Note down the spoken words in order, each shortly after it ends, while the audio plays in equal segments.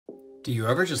Do you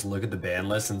ever just look at the ban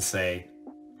list and say,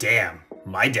 damn,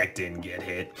 my deck didn't get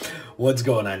hit? What's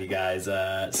going on, you guys?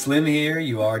 Slim here,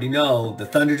 you already know, the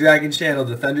Thunder Dragon channel,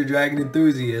 the Thunder Dragon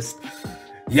enthusiast.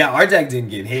 Yeah, our deck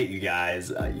didn't get hit, you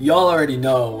guys. Y'all already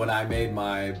know when I made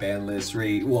my ban list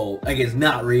well, I guess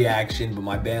not reaction, but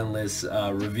my ban list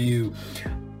review,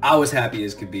 I was happy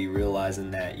as could be, realizing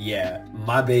that, yeah,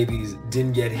 my babies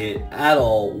didn't get hit at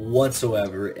all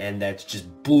whatsoever, and that just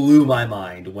blew my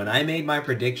mind. When I made my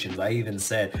predictions, I even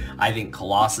said, I think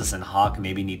Colossus and Hawk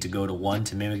maybe need to go to 1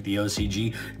 to mimic the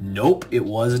OCG. Nope, it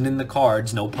wasn't in the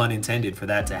cards, no pun intended for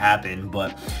that to happen,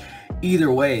 but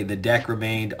either way, the deck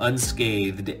remained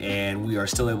unscathed, and we are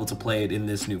still able to play it in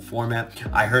this new format.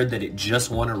 I heard that it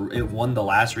just won the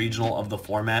last regional of the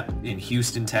format in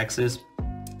Houston, Texas.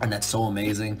 And that's so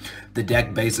amazing. The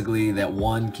deck basically that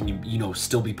won can,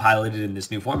 still be piloted in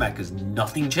this new format because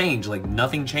nothing changed,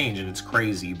 and it's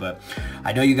crazy. But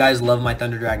I know you guys love my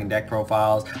Thunder Dragon deck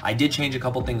profiles. I did change a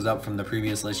couple things up from the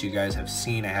previous list you guys have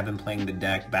seen. I have been playing the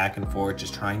deck back and forth,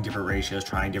 just trying different ratios,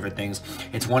 trying different things.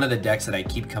 It's one of the decks that I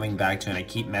keep coming back to, and I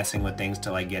keep messing with things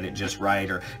till I get it just right,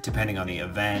 or depending on the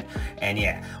event. And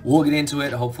yeah, we'll get into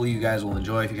it. Hopefully you guys will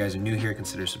enjoy. If you guys are new here,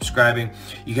 consider subscribing.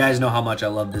 You guys know how much I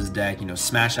love this deck.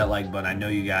 Smash that like button. I know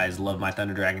you guys love my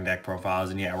Thunder Dragon deck profiles,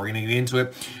 and yeah, we're gonna get into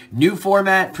it. New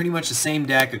format, pretty much the same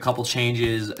deck, a couple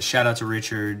changes. Shout out to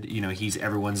Richard. He's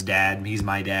everyone's dad. He's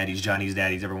my dad. He's Johnny's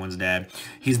dad. He's everyone's dad.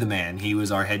 He's the man. He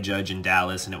was our head judge in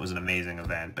Dallas, and it was an amazing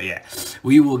event. But yeah,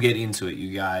 we will get into it,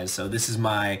 you guys. So this is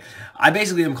I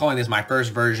basically am calling this my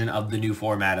first version of the new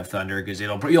format of Thunder, because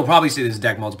you'll probably see this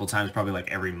deck multiple times, probably like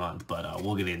every month, but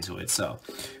we'll get into it. So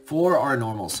for our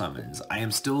normal summons, I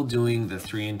am still doing the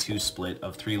 3-2 split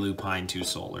of 3 Lupine, 2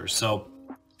 Solar. So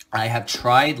I have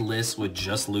tried lists with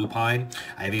just Lupine.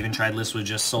 I have even tried lists with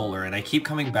just Solar, and I keep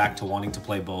coming back to wanting to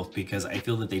play both because I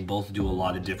feel that they both do a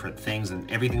lot of different things, and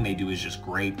everything they do is just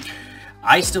great.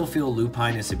 I still feel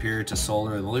Lupine is superior to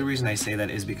Solar, and the only reason I say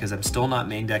that is because I'm still not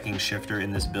main decking Shifter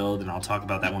in this build, and I'll talk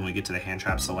about that when we get to the hand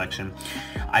trap selection.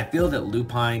 I feel that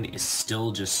Lupine is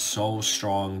still just so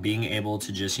strong, being able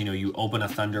to just, you open a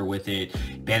Thunder with it,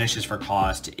 banishes for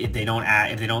cost. If they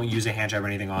don't use a hand trap or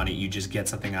anything on it, you just get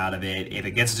something out of it. If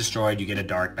it gets destroyed, you get a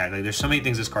dark back. There's so many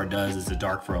things this card does. It's a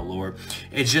dark for a lure.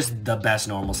 It's just the best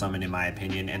normal summon in my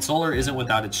opinion, and Solar isn't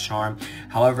without its charm.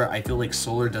 However, I feel like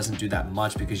Solar doesn't do that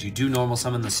much because you do normal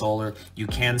summon the Solar, you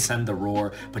can send the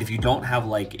Roar, but if you don't have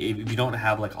like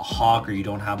a Hawk, or you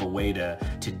don't have a way to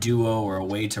duo, or a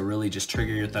way to really just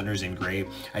trigger your Thunders in grave,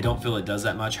 I don't feel it does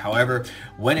that much. However,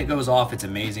 when it goes off, it's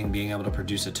amazing. Being able to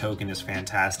produce a token is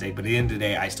fantastic, but at the end of the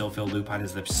day, I still feel Lupine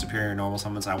is the superior normal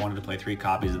summon, so I wanted to play 3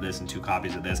 copies of this and 2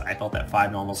 copies of this. I felt that 5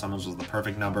 normal summons was the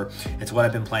perfect number. It's what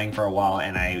I've been playing for a while,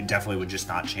 and I definitely would just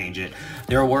not change it.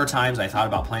 There were times I thought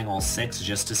about playing all 6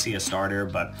 just to see a starter,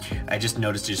 but I just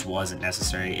noticed it just wasn't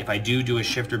necessary. If I do a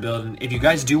Shifter build, and if you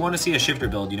guys do want to see a Shifter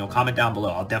build, comment down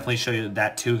below. I'll definitely show you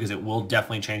that too, because it will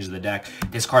definitely change the deck.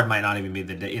 This card might not even be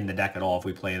in the deck at all if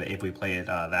we play it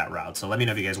that route. So let me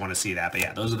know if you guys want to see that. But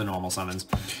yeah, those are the normal summons.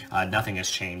 Nothing has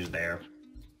changed there.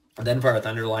 Then for our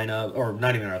Thunder lineup, or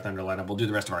not even our Thunder lineup, we'll do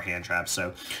the rest of our hand traps.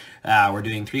 So we're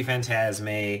doing 3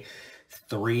 Phantasme,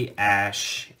 3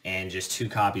 Ash, and just 2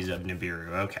 copies of Nibiru.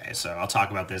 Okay, so I'll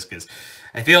talk about this because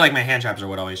I feel like my hand traps are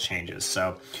what always changes.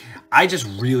 So I just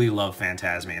really love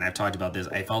Phantasme, and I've talked about this.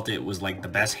 I felt it was like the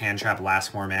best hand trap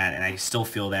last format, and I still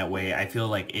feel that way. I feel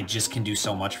like it just can do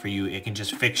so much for you. It can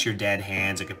just fix your dead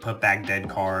hands. It can put back dead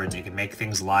cards. It can make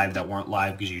things live that weren't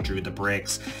live because you drew the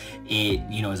bricks. It,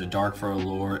 is a dark for a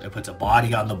lure. It puts a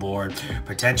body on the board,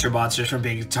 protects your monsters from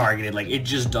being targeted. Like, it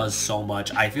just does so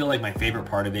much. I feel like my favorite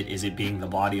part of it is it being the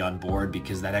body on board,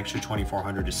 because that extra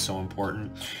 2400 is so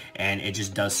important, and it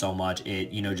just does so much.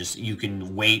 You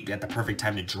can wait at the perfect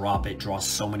time to drop it, draw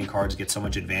so many cards, get so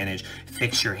much advantage,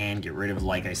 fix your hand, get rid of,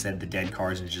 like I said, the dead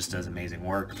cards, and it just does amazing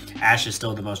work. Ash is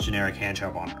still the most generic hand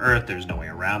trap on earth. There's no way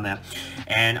around that.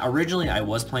 And originally I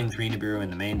was playing 3 Nibiru in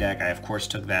the main deck. I of course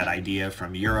took that idea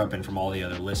from Europe and from all the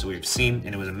other lists that we've seen,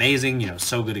 and it was amazing.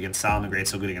 So good against Salamangreat,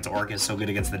 so good against Orcus, so good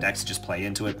against the decks that just play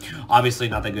into it. Obviously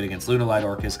not that good against Lunalight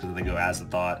Orcus because they go as a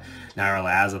thought,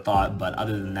 Nyrala as a thought, but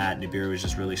other than that, Nibiru is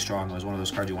just really strong. It was one of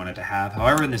those cards you wanted to have.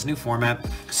 However, in this new format,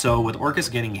 so with Orcus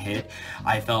getting hit,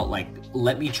 I felt like,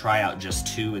 let me try out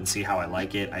just 2 and see how I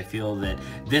like it. I feel that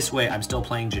this way I'm still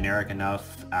playing generic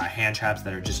enough hand traps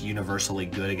that are just universally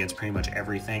good against pretty much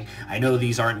everything. I know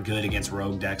these aren't good against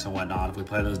rogue decks and whatnot. If we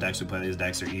play those decks, we play these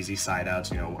decks. They're easy side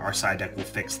outs. Our side deck will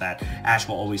fix that. Ash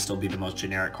will always still be the most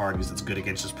generic card because it's good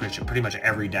against just pretty much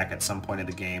every deck at some point of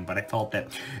the game. But I felt that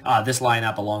This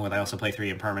lineup, along with I also play 3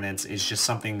 impermanents, is just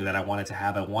something that I wanted to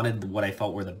have. I wanted what I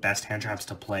felt were the best hand traps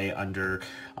to play under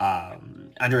I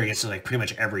guess like pretty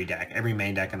much every deck, every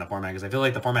main deck in the format, because I feel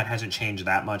like the format hasn't changed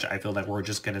that much. I feel like we're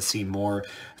just going to see more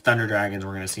Thunder Dragons.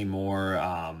 We're going to see more,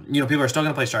 people are still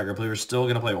going to play Striker. People are still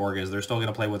going to play Orgas. They're still going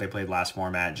to play what they played last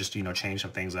format, just, change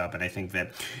some things up. And I think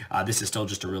that this is still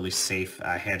just a really safe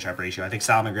hand trap ratio. I think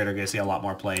Salamander are going to see a lot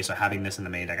more play, so having this in the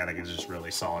main deck I think is just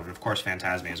really solid. Of course,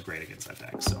 Phantasmia is great against that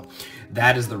deck. So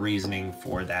that is the reasoning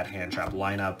for that hand trap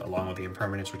lineup, along with the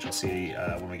impermanents, which you'll see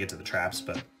when we get to the traps.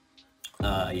 But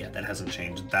yeah, that hasn't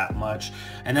changed that much.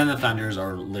 And then the Thunders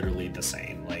are literally the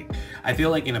same. Like, I feel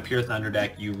like in a pure Thunder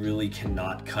deck, you really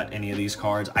cannot cut any of these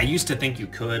cards. I used to think you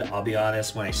could, I'll be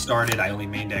honest. When I started, I only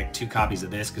main decked 2 copies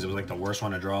of this because it was like the worst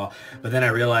one to draw. But then I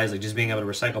realized like just being able to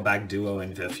recycle back Duo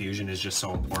into Fusion is just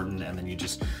so important. And then you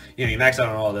just, you max out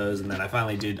on all those. And then I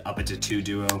finally did up it to 2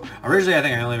 Duo. Originally, I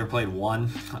think I only ever played 1.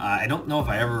 I don't know if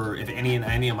I ever, if any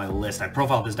on my list, I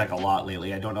profiled this deck a lot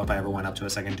lately. I don't know if I ever went up to a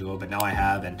 2nd Duo, but now I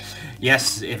have. And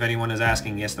yes, if anyone is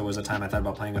asking, yes, there was a time I thought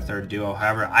about playing a 3rd Duo.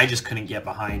 However, I just couldn't get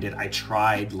behind it. I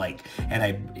tried, and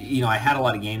I had a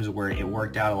lot of games where it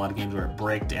worked out, a lot of games where it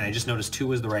bricked, and I just noticed 2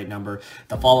 was the right number.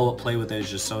 The follow-up play with it is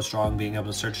just so strong. Being able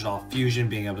to search it off Fusion,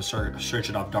 being able to search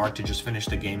it off Dark to just finish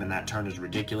the game in that turn is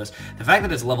ridiculous. The fact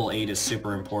that it's level 8 is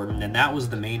super important, and that was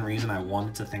the main reason I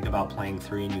wanted to think about playing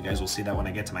 3, and you guys will see that when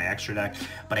I get to my extra deck.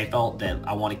 But I felt that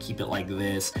I want to keep it like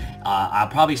this. I'll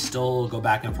probably still go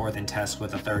back and forth and test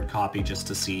with a 3rd copy just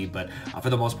to see, but for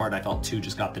the most part, I felt 2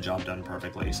 just got the job done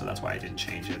perfectly, so that's why I didn't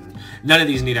change it. And none of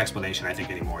these need explanation, I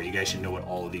think, anymore. You guys should know what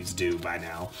all of these do by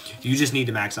now. You just need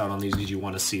to max out on these because you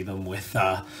want to see them with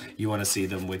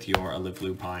your Alif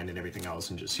Lupine and everything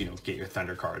else, and just get your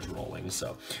Thunder cards rolling.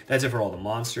 So that's it for all the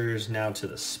monsters. Now to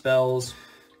the spells.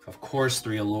 Of course,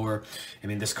 3 Allure. I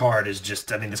mean, this card is just,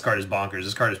 this card is bonkers.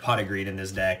 This card is Pot of Greed in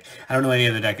this deck. I don't know any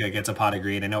other deck that gets a Pot of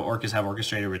Greed. I know Orcas have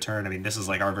Orchestrated Return. I mean, this is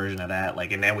like our version of that.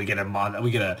 Like, and then we get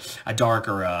a Dark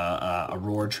or a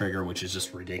Roar trigger, which is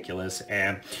just ridiculous.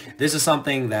 And this is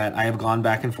something that I have gone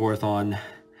back and forth on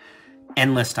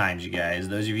endless times, you guys.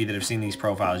 Those of you that have seen these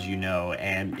profiles,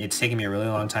 and it's taken me a really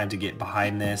long time to get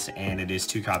behind this, and it is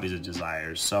 2 copies of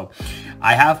Desires. So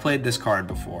I have played this card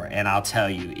before, and I'll tell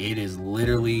you, it is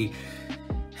literally,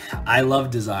 I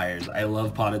love Desires. I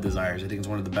love Pot of Desires. I think it's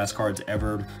one of the best cards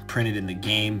ever printed in the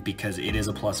game because it is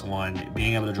a +1.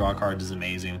 Being able to draw cards is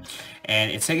amazing.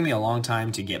 And it's taken me a long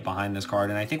time to get behind this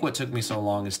card. And I think what took me so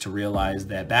long is to realize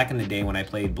that back in the day when I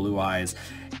played Blue Eyes,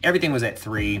 everything was at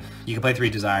 3. You could play 3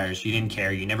 Desires. You didn't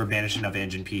care. You never banished enough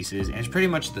engine pieces. And it's pretty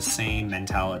much the same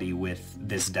mentality with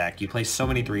this deck. You play so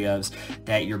many 3-ofs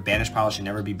that your banish pile should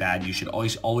never be bad. You should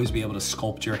always be able to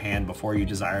sculpt your hand before you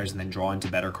Desires and then draw into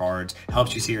better cards.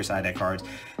 Helps you see your side deck cards.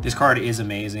 This card is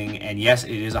amazing, and yes,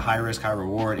 it is a high risk, high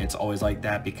reward. It's always like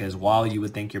that because while you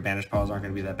would think your banish piles aren't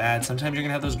going to be that bad, sometimes you're going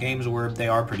to have those games where they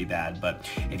are pretty bad. But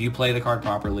if you play the card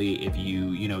properly, if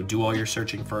you do all your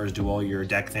searching first, do all your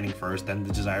deck thinning first, then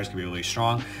the Desires can be really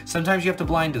strong. Sometimes you have to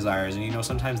blind Desires, and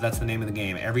sometimes that's the name of the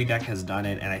game. Every deck has done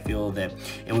it, and I feel that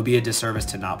it would be a disservice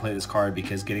to not play this card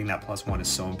because getting that +1 is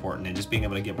so important, and just being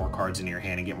able to get more cards into your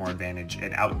hand and get more advantage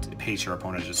and outpace your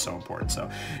opponent is just so important. So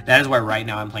that is why right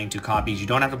now I'm playing 2 copies. You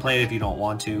don't have to play it if you don't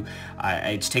want to.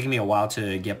 It's taken me a while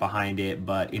to get behind it,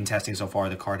 but in testing so far,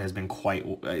 the card has been quite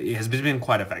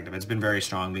effective. It's been very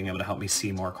strong, being able to help me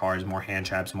see more cards, more hand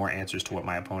traps, more answers to what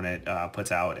my opponent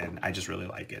puts out, and I just really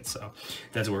like it. So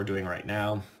that's what we're doing right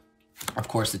now. Of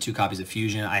course, the 2 copies of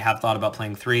Fusion. I have thought about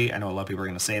playing 3. I know a lot of people are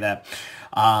going to say that.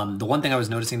 The one thing I was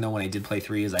noticing though when I did play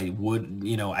 3 is I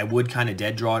would kind of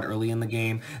dead draw it early in the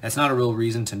game. That's not a real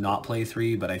reason to not play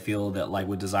 3, but I feel that like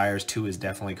with Desires, 2 is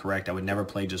definitely correct. I would never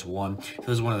play just 1. This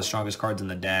is one of the strongest cards in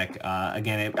the deck.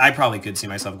 Again, I probably could see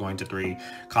myself going to 3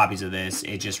 copies of this.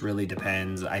 It just really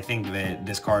depends. I think that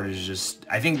this card is just,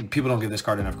 I think people don't give this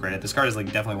card enough credit. This card is like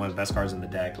definitely one of the best cards in the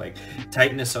deck. Like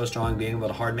Titan is so strong, being able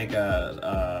to hard make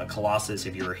a Colossus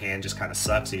if your hand just kind of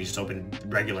sucks. So you just open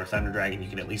regular Thunder Dragon, you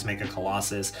can at least make a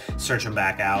Colossus, search them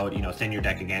back out, thin your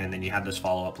deck again, and then you have this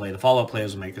follow-up play. The follow-up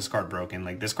plays will make this card broken.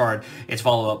 Like this card, its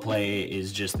follow-up play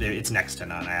is just, it's next to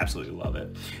none. I absolutely love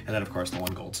it. And then of course the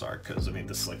 1 gold star, because I mean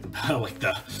this is like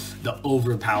the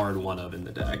overpowered one of in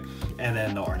the deck. And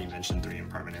then the already mentioned 3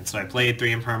 impermanents. So I played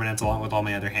 3 impermanents along with all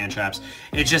my other hand traps.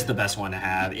 It's just the best one to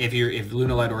have. If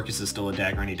Lunalight Orcus is still a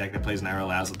deck, or any deck that plays Naira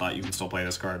Lazathoth, you can still play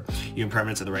this card. You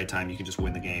impermanents at the right time, you can just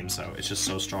win the game. So it's just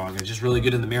so strong. It's just really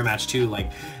good in the mirror match too.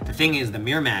 Like the thing is, the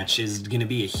mirror match is going to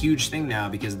be a huge thing now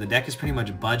because the deck is pretty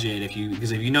much budget.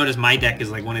 Because if you notice, my deck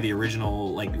is like one of the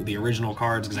original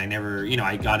cards because I never,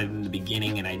 I got it in the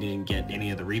beginning and I didn't get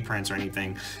any of the reprints or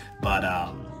anything. But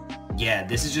yeah,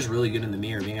 this is just really good in the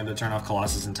mirror. Being able to turn off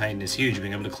Colossus and Titan is huge.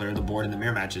 Being able to clear the board in the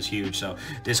mirror match is huge. So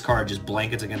this card just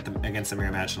blankets against the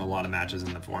mirror match in a lot of matches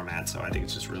in the format. So I think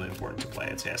it's just really important to play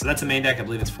it. So, yeah, so that's the main deck. I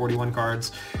believe it's 41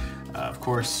 cards. Of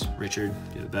course, Richard,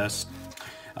 you're the best.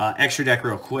 Extra deck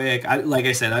real quick. Like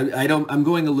I said, I'm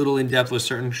going a little in depth with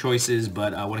certain choices,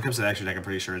 but when it comes to the extra deck, I'm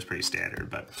pretty sure it's pretty standard.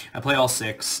 But I play all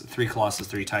 6, 3 Colossus,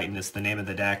 3 Titan. It's the name of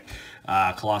the deck.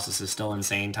 Colossus is still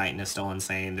insane. Titan is still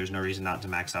insane. There's no reason not to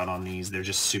max out on these. They're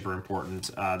just super important.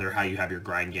 They're how you have your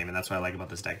grind game, and that's what I like about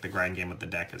this deck. The grind game with the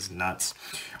deck is nuts.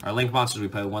 Our Link monsters, we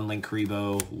play 1 Link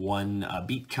Karibo, 1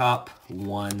 Beat Cop,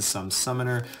 1 Some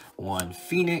Summoner, 1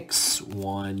 Phoenix,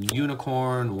 1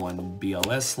 Unicorn, 1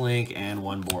 BLS Link, and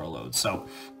 1 Borreload. So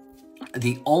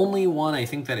the only one I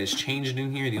think that has changed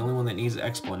in here, the only one that needs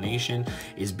explanation,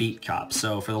 is Beat Cop.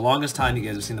 So for the longest time, you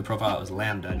guys have seen the profile, it was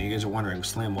Lambda, and you guys are wondering,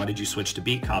 Slim, why did you switch to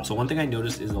Beat Cop? So one thing I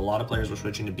noticed is a lot of players were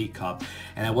switching to Beat Cop,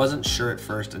 and I wasn't sure at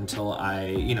first until I,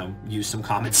 used some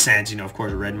common sense, of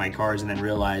course, read my cards and then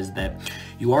realized that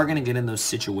you are going to get in those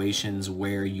situations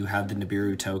where you have the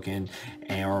Nibiru token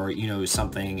or,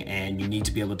 something, and you need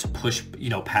to be able to push,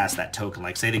 past that token.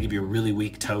 Like, say they give you a really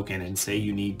weak token and say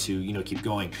you need to, keep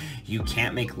going. You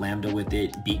can't make Lambda with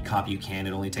it. Beat Cop you can.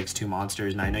 It only takes 2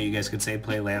 monsters. And I know you guys could say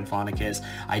play Lamphonicus.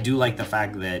 I do like the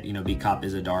fact that, Beat Cop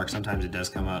is a dark. Sometimes it does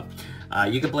come up.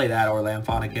 You could play that or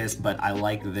Lamphonicus, but I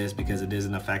like this because it is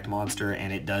an effect monster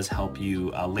and it does help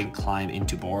you link climb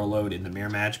into Borreload in the mirror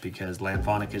match, because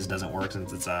Lamphonicus doesn't work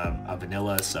since it's a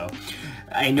vanilla. So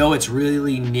I know it's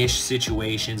really niche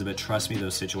situations, but trust me,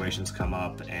 those situations come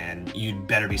up and you'd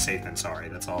better be safe than sorry.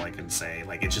 That's all I can say.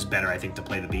 Like, it's just better, I think, to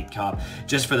play the Beat Cop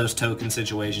just for those token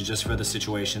situations, just for the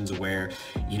situations where,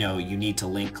 you need to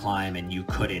link climb and you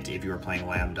couldn't if you were playing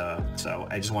Lambda. So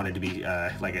I just wanted to be,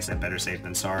 like I said, better safe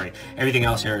than sorry. Everything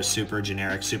else here is super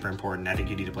generic, super important. I think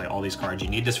you need to play all these cards. You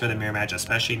need this for the mirror match,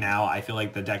 especially now. I feel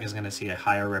like the deck is going to see a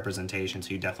higher representation, so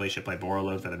you definitely should play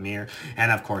Borreload for the mirror.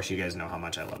 And of course, you guys know how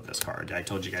much I love this card. I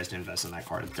told you guys to invest in that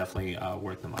card. It's definitely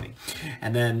worth the money.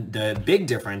 And then the big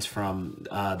difference from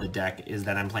the deck is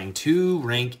that I'm playing 2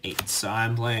 rank 8s. So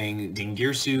I'm playing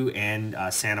Dingirsu and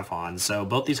Sanafon. So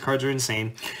both these cards are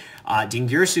insane.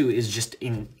 Dingirsu is just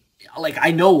in... Like, I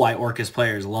know why Orcus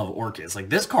players love Orcus. Like,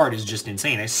 this card is just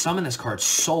insane. I summon this card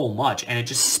so much, and it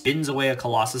just spins away a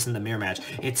Colossus in the mirror match.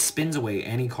 It spins away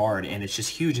any card, and it's just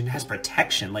huge, and it has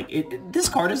protection. Like, this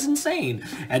card is insane.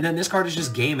 And then this card is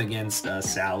just game against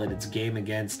Salad. It's game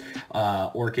against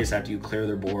Orcus after you clear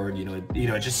their board.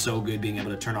 It's just so good being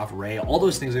able to turn off Ray. All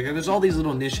those things. Like, there's all these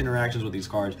little niche interactions with these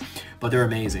cards, but they're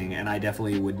amazing, and I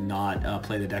definitely would not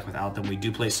play the deck without them. We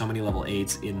do play so many level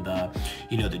 8s in the,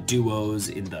 the duos,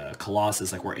 in the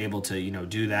Colossus. Like, we're able to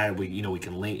do that. We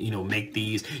can make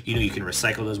these, you can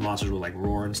recycle those monsters with like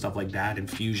Roar and stuff like that, and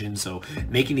Fusion. So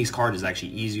making these cards is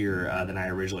actually easier than I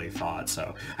originally thought.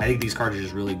 So I think these cards are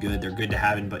just really good. They're good to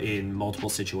have in multiple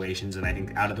situations, and I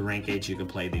think out of the rank 8s you can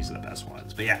play, these are the best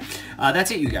ones. But yeah,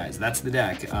 that's it, you guys. That's the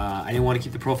deck. I didn't want to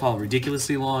keep the profile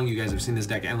ridiculously long. You guys have seen this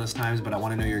deck endless times, but I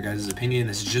want to know your guys' opinion.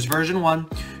 This is just version 1,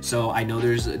 so I know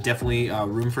there's definitely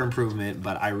room for improvement,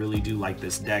 but I really do like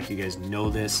this deck. You guys know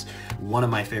this. One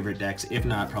of my favorite decks, if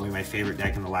not probably my favorite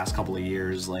deck in the last couple of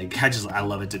years. Like, I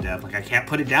love it to death. Like, I can't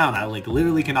put it down. I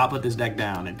literally cannot put this deck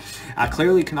down, and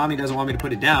clearly Konami doesn't want me to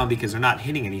put it down because they're not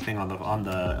hitting anything on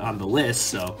the list.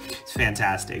 So it's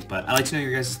fantastic. But I'd like to know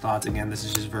your guys' thoughts. Again, this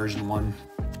is just version 1.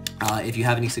 If you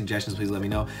have any suggestions, please let me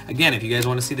know. Again, if you guys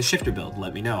want to see the shifter build,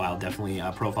 let me know. I'll definitely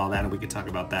profile that, and we can talk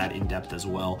about that in depth as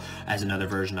well as another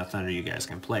version of Thunder you guys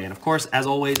can play. And of course, as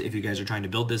always, if you guys are trying to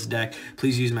build this deck,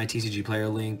 please use my TCG player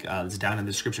link. It's down in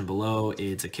the description below.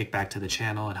 It's a kickback to the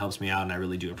channel. It helps me out, and I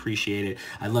really do appreciate it.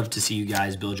 I'd love to see you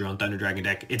guys build your own Thunder Dragon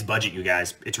deck. It's budget, you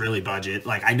guys. It's really budget.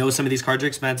 Like, I know some of these cards are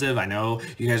expensive. I know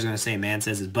you guys are going to say, man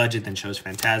says it's budget, then shows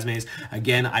Phantasmes.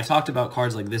 Again, I've talked about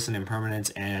cards like this in Impermanence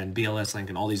and BLS Link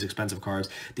and all these expensive cards.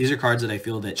 These are cards that I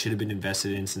feel that should have been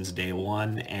invested in since day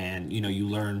one, and you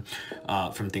learn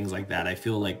from things like that. I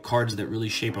feel like cards that really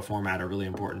shape a format are really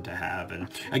important to have. And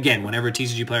again, whenever a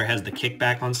TCG player has the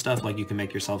kickback on stuff, like, you can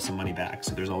make yourself some money back.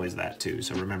 So there's always that too.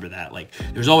 So remember that. Like,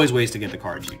 there's always ways to get the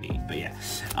cards you need. But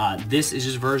yeah, this is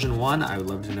just version 1. I would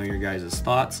love to know your guys'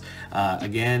 thoughts.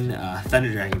 Again, Thunder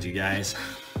Dragons, you guys.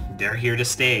 They're here to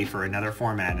stay for another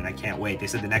format, and I can't wait. They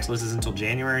said the next list is until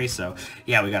January, so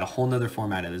yeah, we got a whole nother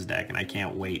format of this deck, and I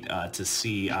can't wait to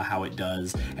see how it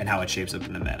does and how it shapes up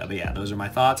in the meta. But yeah, those are my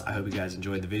thoughts. I hope you guys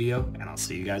enjoyed the video, and I'll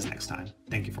see you guys next time.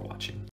 Thank you for watching.